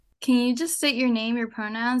Can you just state your name, your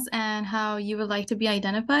pronouns, and how you would like to be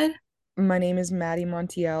identified? My name is Maddie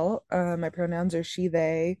Montiel. My pronouns are she,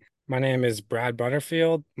 they. My name is Brad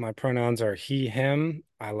Butterfield. My pronouns are he, him.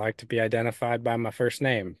 I like to be identified by my first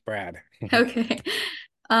name, Brad. Okay.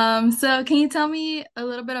 So can you tell me a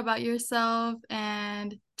little bit about yourself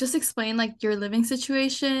and just explain like your living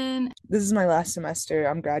situation? This is my last semester.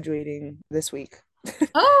 I'm graduating this week.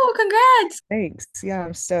 Oh, congrats! Thanks. Yeah,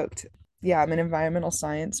 I'm stoked. Yeah, I'm an environmental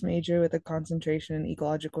science major with a concentration in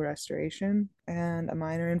ecological restoration and a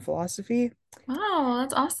minor in philosophy. Wow,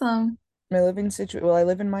 that's awesome. I live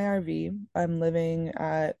in my RV. I'm living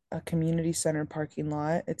at a community center parking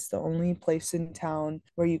lot. It's the only place in town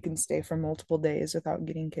where you can stay for multiple days without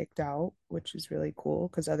getting kicked out, which is really cool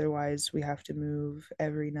because otherwise we have to move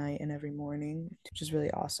every night and every morning, which is really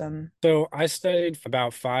awesome. So I studied for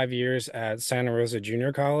about 5 years at Santa Rosa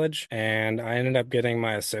Junior College, and I ended up getting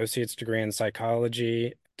my associate's degree in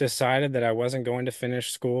psychology. Decided that I wasn't going to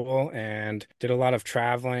finish school and did a lot of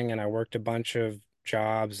traveling, and I worked a bunch of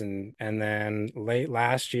jobs and then late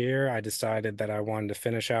last year I decided that I wanted to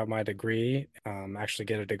finish out my degree, actually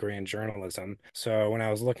get a degree in journalism. So when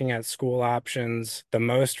I was looking at school options, the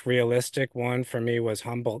most realistic one for me was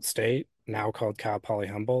Humboldt State, now called Cal Poly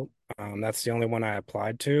Humboldt. That's the only one I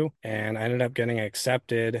applied to, and I ended up getting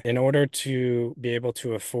accepted. In order to be able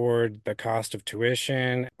to afford the cost of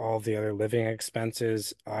tuition, all the other living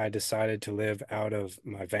expenses, I decided to live out of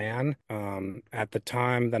my van. At the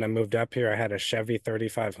time that I moved up here, I had a Chevy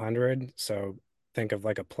 3500, so think of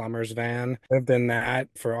like a plumber's van. Lived in that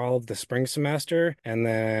for all of the spring semester, and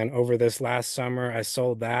then over this last summer, I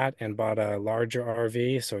sold that and bought a larger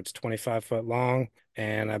RV, so it's 25 foot long,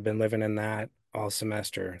 and I've been living in that all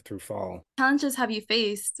semester through fall. Challenges have you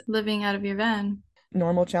faced living out of your van?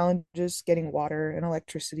 Normal challenges, getting water and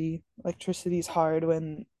electricity. Electricity is hard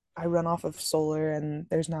when I run off of solar and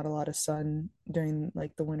there's not a lot of sun during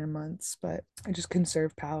like the winter months, but I just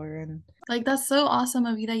conserve power and Like that's so awesome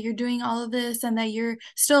of you that you're doing all of this and that you're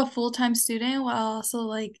still a full-time student while also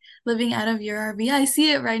like living out of your RV. I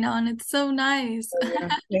see it right now and it's so nice. oh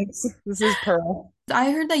yeah, thanks. This is Pearl.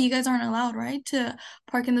 I heard that you guys aren't allowed, right, to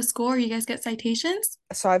park in the school or you guys get citations?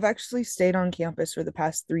 So I've actually stayed on campus for the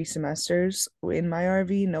past 3 semesters in my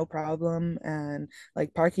RV, no problem. And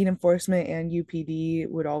like parking enforcement and UPD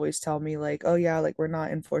would always tell me like, oh yeah, like we're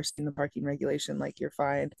not enforcing the parking regulation, like you're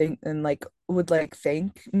fine. And like would like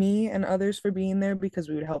thank me and others for being there because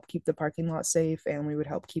we would help keep the parking lot safe and we would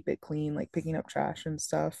help keep it clean, like picking up trash and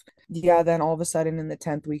stuff. Yeah, then all of a sudden in the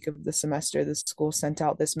 10th week of the semester, the school sent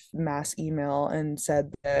out this mass email and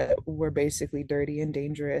said that we're basically dirty and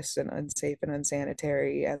dangerous and unsafe and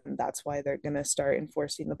unsanitary, and that's why they're going to start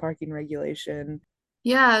enforcing the parking regulation.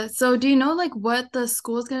 Yeah, so do you know like what the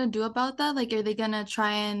school is gonna do about that? Like, are they gonna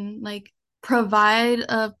try and like provide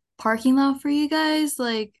a parking lot for you guys?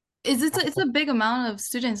 Like, is it's a big amount of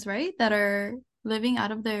students, right, that are living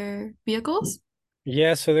out of their vehicles?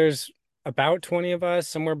 Yeah, so there's about 20 of us,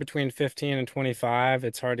 somewhere between 15 and 25.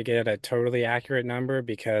 It's hard to get a totally accurate number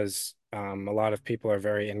because a lot of people are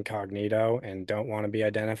very incognito and don't want to be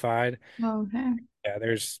identified. Okay. Yeah,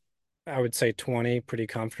 there's, I would say 20 pretty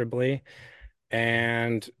comfortably.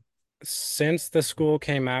 And since the school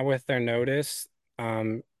came out with their notice,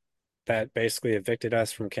 that basically evicted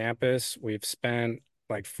us from campus, we've spent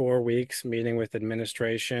like 4 weeks meeting with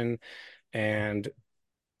administration and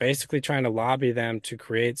basically trying to lobby them to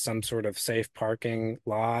create some sort of safe parking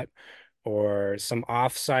lot or some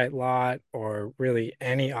off-site lot or really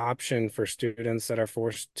any option for students that are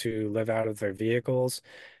forced to live out of their vehicles.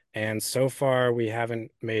 And so far, we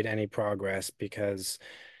haven't made any progress because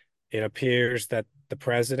it appears that the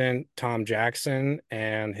president, Tom Jackson,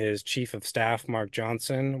 and his chief of staff, Mark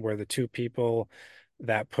Johnson, were the two people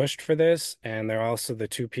that pushed for this. And they're also the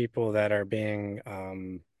two people that are being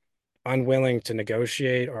unwilling to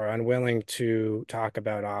negotiate or unwilling to talk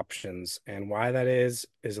about options. And why that is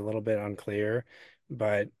a little bit unclear.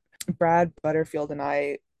 But Brad Butterfield and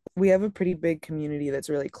I, we have a pretty big community that's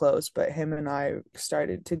really close, but him and I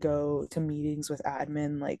started to go to meetings with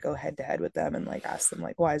admin, like go head to head with them and like ask them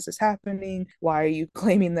like, why is this happening? Why are you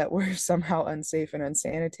claiming that we're somehow unsafe and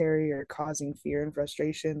unsanitary or causing fear and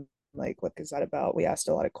frustration? Like, what is that about? We asked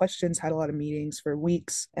a lot of questions, had a lot of meetings for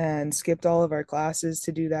weeks, and skipped all of our classes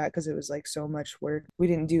to do that because it was like so much work. We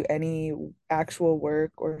didn't do any actual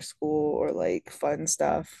work or school or like fun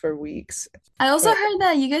stuff for weeks. I also But heard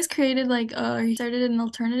that you guys created like or you started an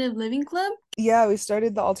alternative living club. yeah, we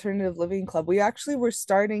started the Alternative Living Club. We actually were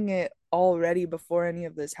starting it already before any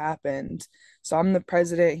of this happened. So I'm the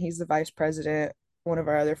president, he's the vice president. one of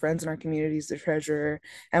our other friends in our community is the treasurer,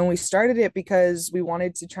 and we started it because we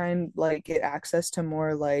wanted to try and like get access to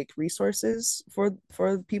more like resources for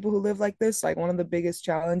people who live like this. Like one of the biggest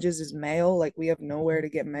challenges is mail. Like we have nowhere to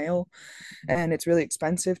get mail, and it's really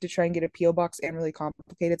expensive to try and get a PO box and really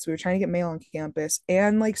complicated. So we were trying to get mail on campus,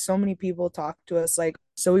 and like so many people talk to us like,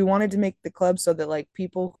 so we wanted to make the club so that like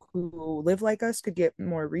people who live like us could get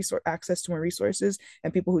more resource access to more resources,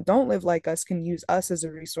 and people who don't live like us can use us as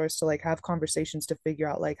a resource to like have conversations to figure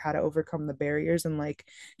out like how to overcome the barriers and like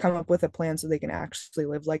come up with a plan so they can actually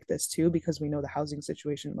live like this too, because we know the housing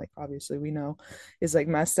situation, like obviously we know, is like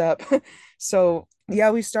messed up. So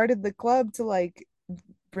yeah, we started the club to like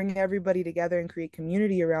bring everybody together and create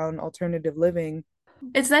community around alternative living.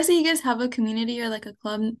 It's nice that you guys have a community or like a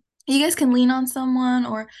club. You guys can lean on someone,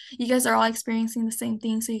 or you guys are all experiencing the same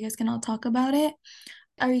thing, so you guys can all talk about it.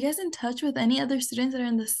 Are you guys in touch with any other students that are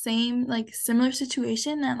in the same, like similar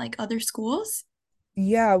situation at like other schools?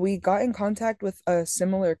 Yeah, we got in contact with a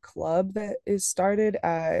similar club that is started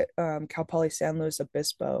at Cal Poly San Luis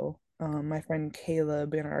Obispo. My friend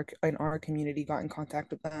Caleb in our community got in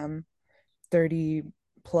contact with them. 30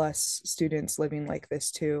 plus students living like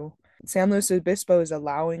this too. San Luis Obispo is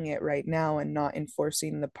allowing it right now and not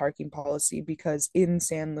enforcing the parking policy because in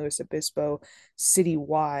San Luis Obispo,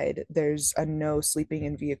 citywide, there's a no sleeping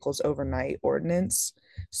in vehicles overnight ordinance.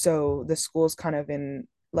 So the school's kind of in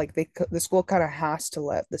like the school kind of has to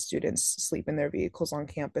let the students sleep in their vehicles on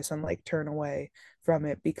campus and like turn away from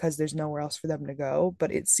it because there's nowhere else for them to go.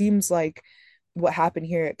 But it seems like what happened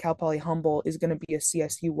here at Cal Poly Humboldt is going to be a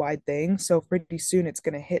CSU wide thing. So pretty soon it's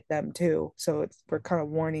going to hit them too. So we're kind of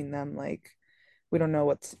warning them like we don't know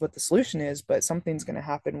what the solution is, but something's going to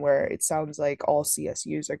happen where it sounds like all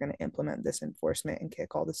CSUs are going to implement this enforcement and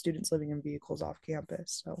kick all the students living in vehicles off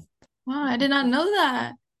campus. So Wow, I did not know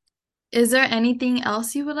that. Is there anything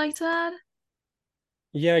else you would like to add?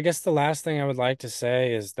 Yeah, I guess the last thing I would like to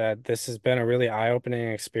say is that this has been a really eye-opening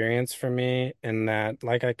experience for me, in that,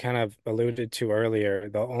 like I kind of alluded to earlier,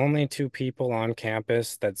 the only two people on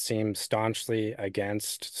campus that seem staunchly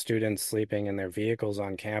against students sleeping in their vehicles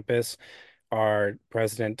on campus are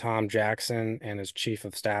President Tom Jackson and his Chief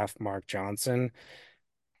of Staff, Mark Johnson.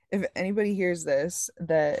 if anybody hears this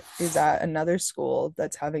that is at another school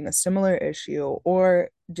that's having a similar issue or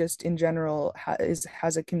just in general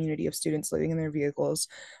has a community of students living in their vehicles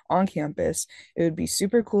on campus, it would be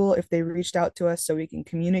super cool if they reached out to us so we can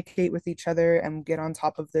communicate with each other and get on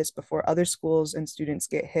top of this before other schools and students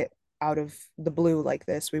get hit out of the blue like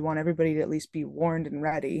this. We want everybody to at least be warned and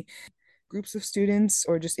ready. Groups of students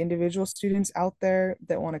or just individual students out there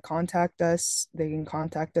that want to contact us, they can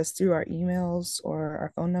contact us through our emails or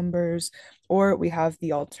our phone numbers, or we have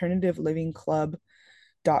the alternative living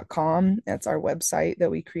club.com. That's our website that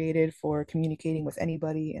we created for communicating with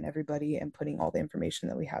anybody and everybody and putting all the information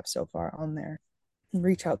that we have so far on there.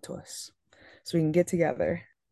 Reach out to us so we can get together.